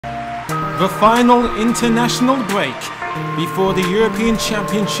The final international break before the European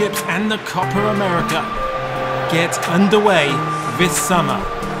Championships and the Copa America get underway this summer.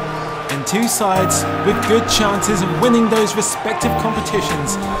 And two sides with good chances of winning those respective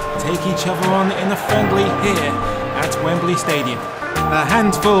competitions take each other on in a friendly here at Wembley Stadium. A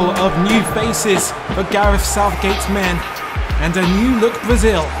handful of new faces for Gareth Southgate's men and a new-look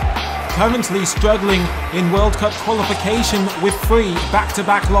Brazil, currently struggling in World Cup qualification with 3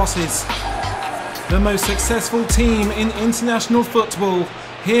 back-to-back losses. The most successful team in international football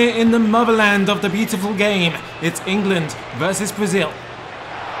here in the motherland of the beautiful game. It's England versus Brazil.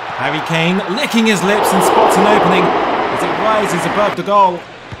 Harry Kane licking his lips and spots an opening as it rises above the goal.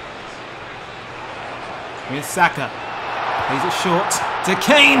 Here's Saka. Plays it short to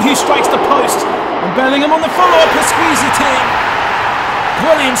Kane, who strikes the post, and Bellingham on the follow-up has squeezed it in.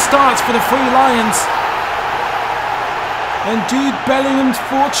 Brilliant starts for the Three Lions. And Jude Bellingham's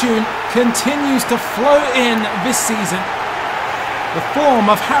fortune continues to flow in this season. The form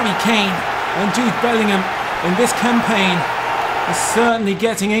of Harry Kane and Jude Bellingham in this campaign is certainly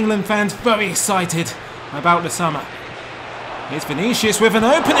getting England fans very excited about the summer. Here's Vinicius with an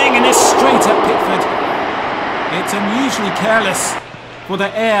opening and it's straight at Pickford. It's unusually careless for the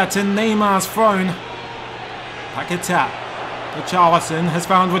heir to Neymar's throne. Paquetá. Richarlison has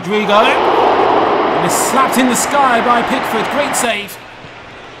found Rodrigo and is slapped in the sky by Pickford. Great save.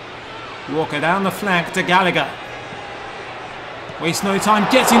 Walker down the flank to Gallagher. Wastes no time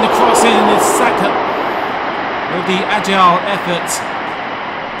getting the cross in, and it's Saka with the agile effort.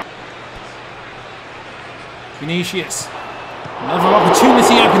 Vinicius. Another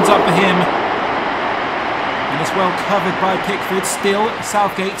opportunity opens up for him. And it's well covered by Pickford, still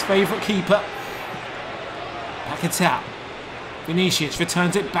Southgate's favourite keeper. Paquetá. Vinicius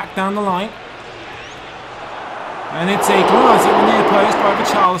returns it back down the line. And it's a glance at the near post by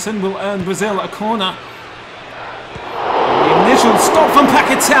Richarlison will earn Brazil a corner. The initial stop from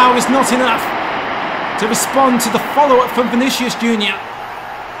Paquetá is not enough to respond to the follow-up from Vinicius Jr.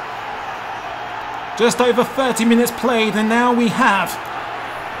 Just over 30 minutes played, and now we have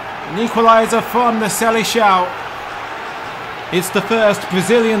an equaliser from the Seleção. It's the first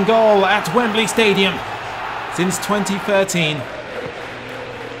Brazilian goal at Wembley Stadium since 2013.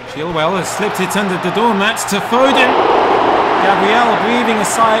 Chilwell has slipped it under the doormat to Foden. Gabriel breathing a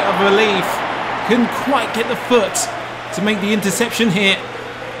sigh of relief. Couldn't quite get the foot to make the interception here.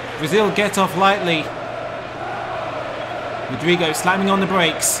 Brazil get off lightly. Rodrigo slamming on the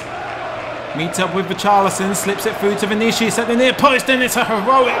brakes. Meets up with Richarlison, slips it through to Vinicius at the near post, and it's a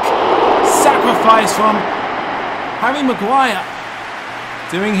heroic sacrifice from Harry Maguire.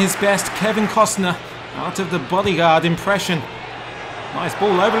 Doing his best Kevin Costner out of the bodyguard impression. Nice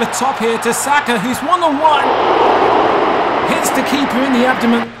ball over the top here to Saka, who's one-on-one. Hits the keeper in the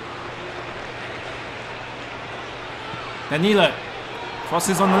abdomen. Danilo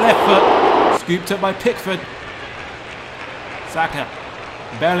crosses on the left foot, scooped up by Pickford. Saka,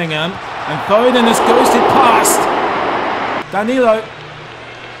 Bellingham, and Foden has ghosted past. Danilo.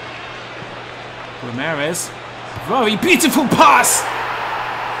 Ramirez. Very beautiful pass.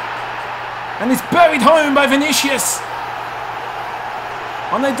 And it's buried home by Vinicius.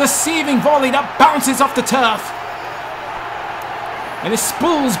 On a deceiving volley that bounces off the turf. And it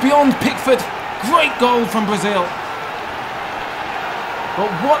spools beyond Pickford. Great goal from Brazil.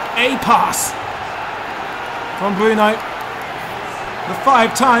 But what a pass from Bruno. The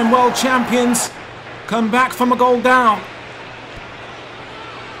 5-time world champions come back from a goal down.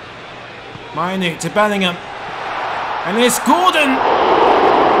 Mainu to Bellingham. And it's Gordon.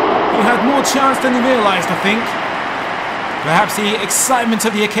 He had more chance than he realised, I think. Perhaps the excitement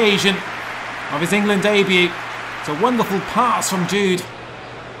of the occasion of his England debut. It's a wonderful pass from Jude.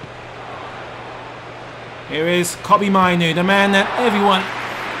 Here is Kobbie Mainoo, the man that everyone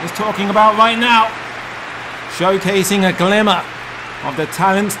is talking about right now. Showcasing a glimmer of the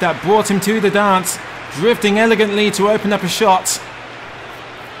talent that brought him to the dance. Drifting elegantly to open up a shot.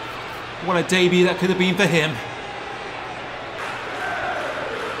 What a debut that could have been for him.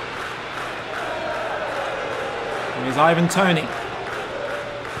 Here's Ivan Toney.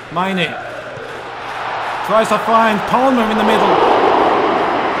 Mainoo tries to find Palmer in the middle.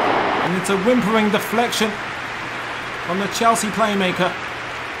 And it's a whimpering deflection from the Chelsea playmaker.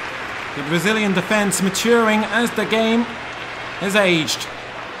 The Brazilian defence maturing as the game has aged.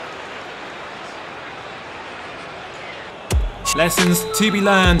 Lessons to be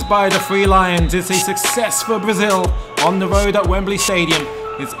learned by the Three Lions. It's a success for Brazil on the road at Wembley Stadium.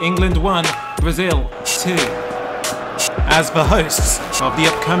 It's England 1, Brazil 2. As the hosts of the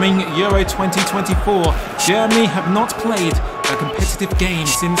upcoming Euro 2024, Germany have not played a competitive game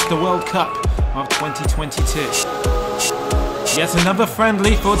since the World Cup of 2022. Yet another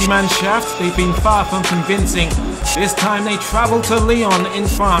friendly for Die Mannschaft. They've been far from convincing. This time they travel to Lyon in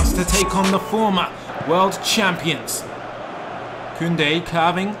France to take on the former world champions. Koundé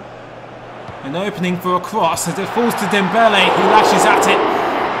carving an opening for a cross as it falls to Dembele, who lashes at it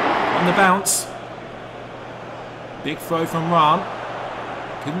on the bounce. Big throw from Ram.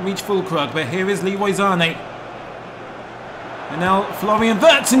 Couldn't reach Fulkrug, but here is Leroy Sané. And now Florian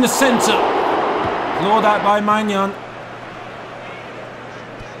Wirtz in the centre. Clawed out by Maignan.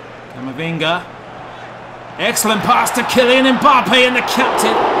 Camavinga. Excellent pass to Kylian Mbappe, and the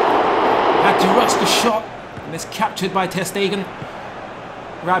captain had to rush the shot and is captured by Ter Stegen.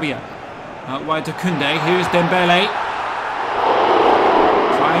 Rabiot out wide to Koundé. Here's Dembele.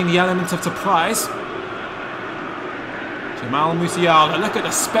 Trying the element of surprise. Jamal Musiala, look at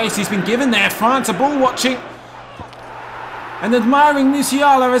the space he's been given there. France are ball watching and admiring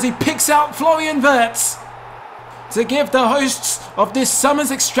Musiala as he picks out Florian Wirtz to give the hosts of this summer's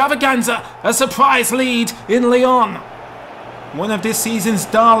extravaganza a surprise lead in Lyon. One of this season's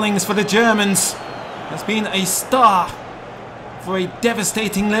darlings for the Germans has been a star for a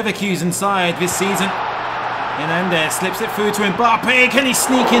devastating Leverkusen side this season. Hernandez slips it through to Mbappe. Can he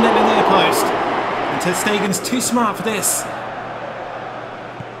sneak in at the near post? And Ter Stegen's too smart for this.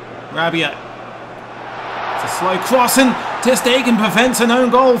 Rabiot. It's a slow cross, and Ter Stegen prevents an own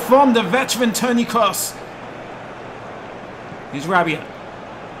goal from the veteran Toni Kroos. Here's Rabiot.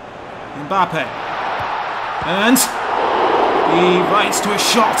 Mbappe. And he rights to a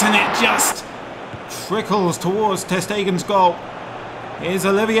shot, and it just trickles towards Ter Stegen's goal. Here's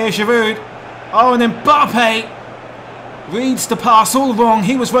Olivier Giroud. Oh, and Mbappe reads the pass all wrong.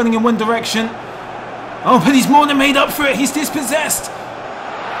 He was running in one direction. Oh, but he's more than made up for it. He's dispossessed.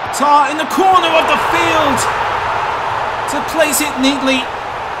 Tar in the corner of the field to place it neatly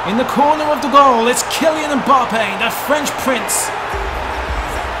in the corner of the goal. It's Kylian Mbappe, the French prince,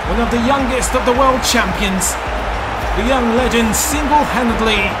 one of the youngest of the world champions. The young legend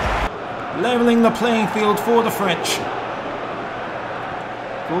single-handedly leveling the playing field for the French.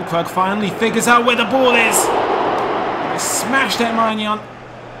 Fulkrug finally figures out where the ball is. It's smashed at Maignan.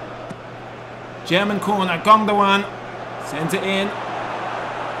 German corner, Gondowan sends it in.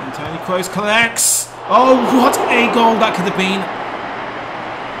 And Toni Kroos collects. Oh, what a goal that could have been.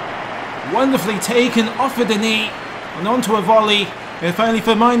 Wonderfully taken, off with the knee and onto a volley, if only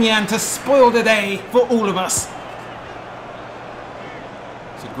for Maignan to spoil the day for all of us.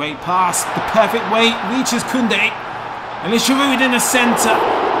 It's a great pass, the perfect weight, reaches Koundé, and it's Giroud in the centre,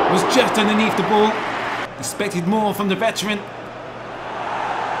 was just underneath the ball. Expected more from the veteran.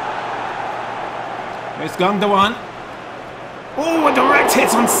 There's Gondowan. Oh, a direct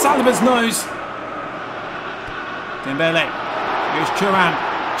hit on Saliba's nose. Dembele. Here's Thuram.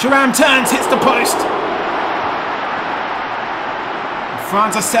 Thuram turns, hits the post.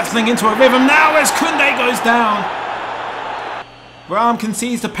 France are settling into a rhythm now as Koundé goes down. Ram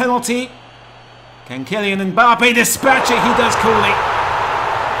concedes the penalty. Can Kylian Mbappe dispatch it? He does coolly.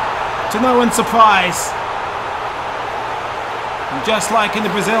 To no one's surprise. And just like in the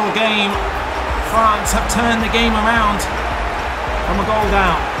Brazil game, France have turned the game around from a goal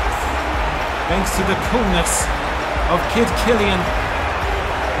down, thanks to the coolness of Kid Kylian.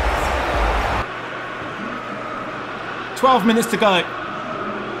 12 minutes to go.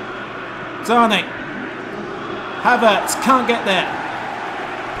 Sané. Havertz can't get there.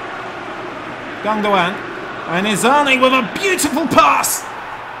 Gondowan. And Sané with a beautiful pass.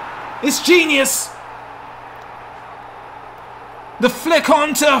 It's genius. The flick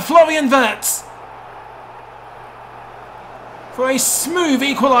on to Florian Wirtz for a smooth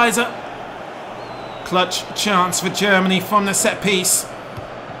equaliser. Clutch chance for Germany from the set piece.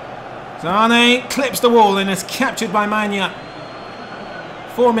 Sané clips the wall and is captured by Maignan.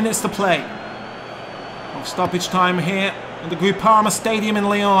 4 minutes to play. Of stoppage time here at the Groupama Stadium in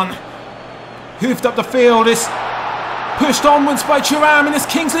Lyon. Hoofed up the field, is pushed onwards by Thuram, and it's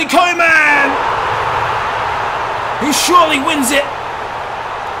Kingsley Coman who surely wins it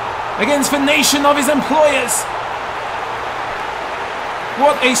against the nation of his employers.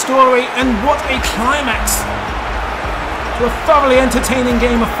 What a story and what a climax to a thoroughly entertaining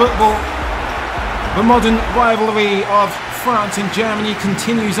game of football. The modern rivalry of France and Germany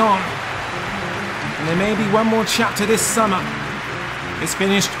continues on. And there may be one more chapter this summer. It's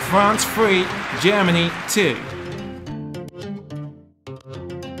finished France 3, Germany 2.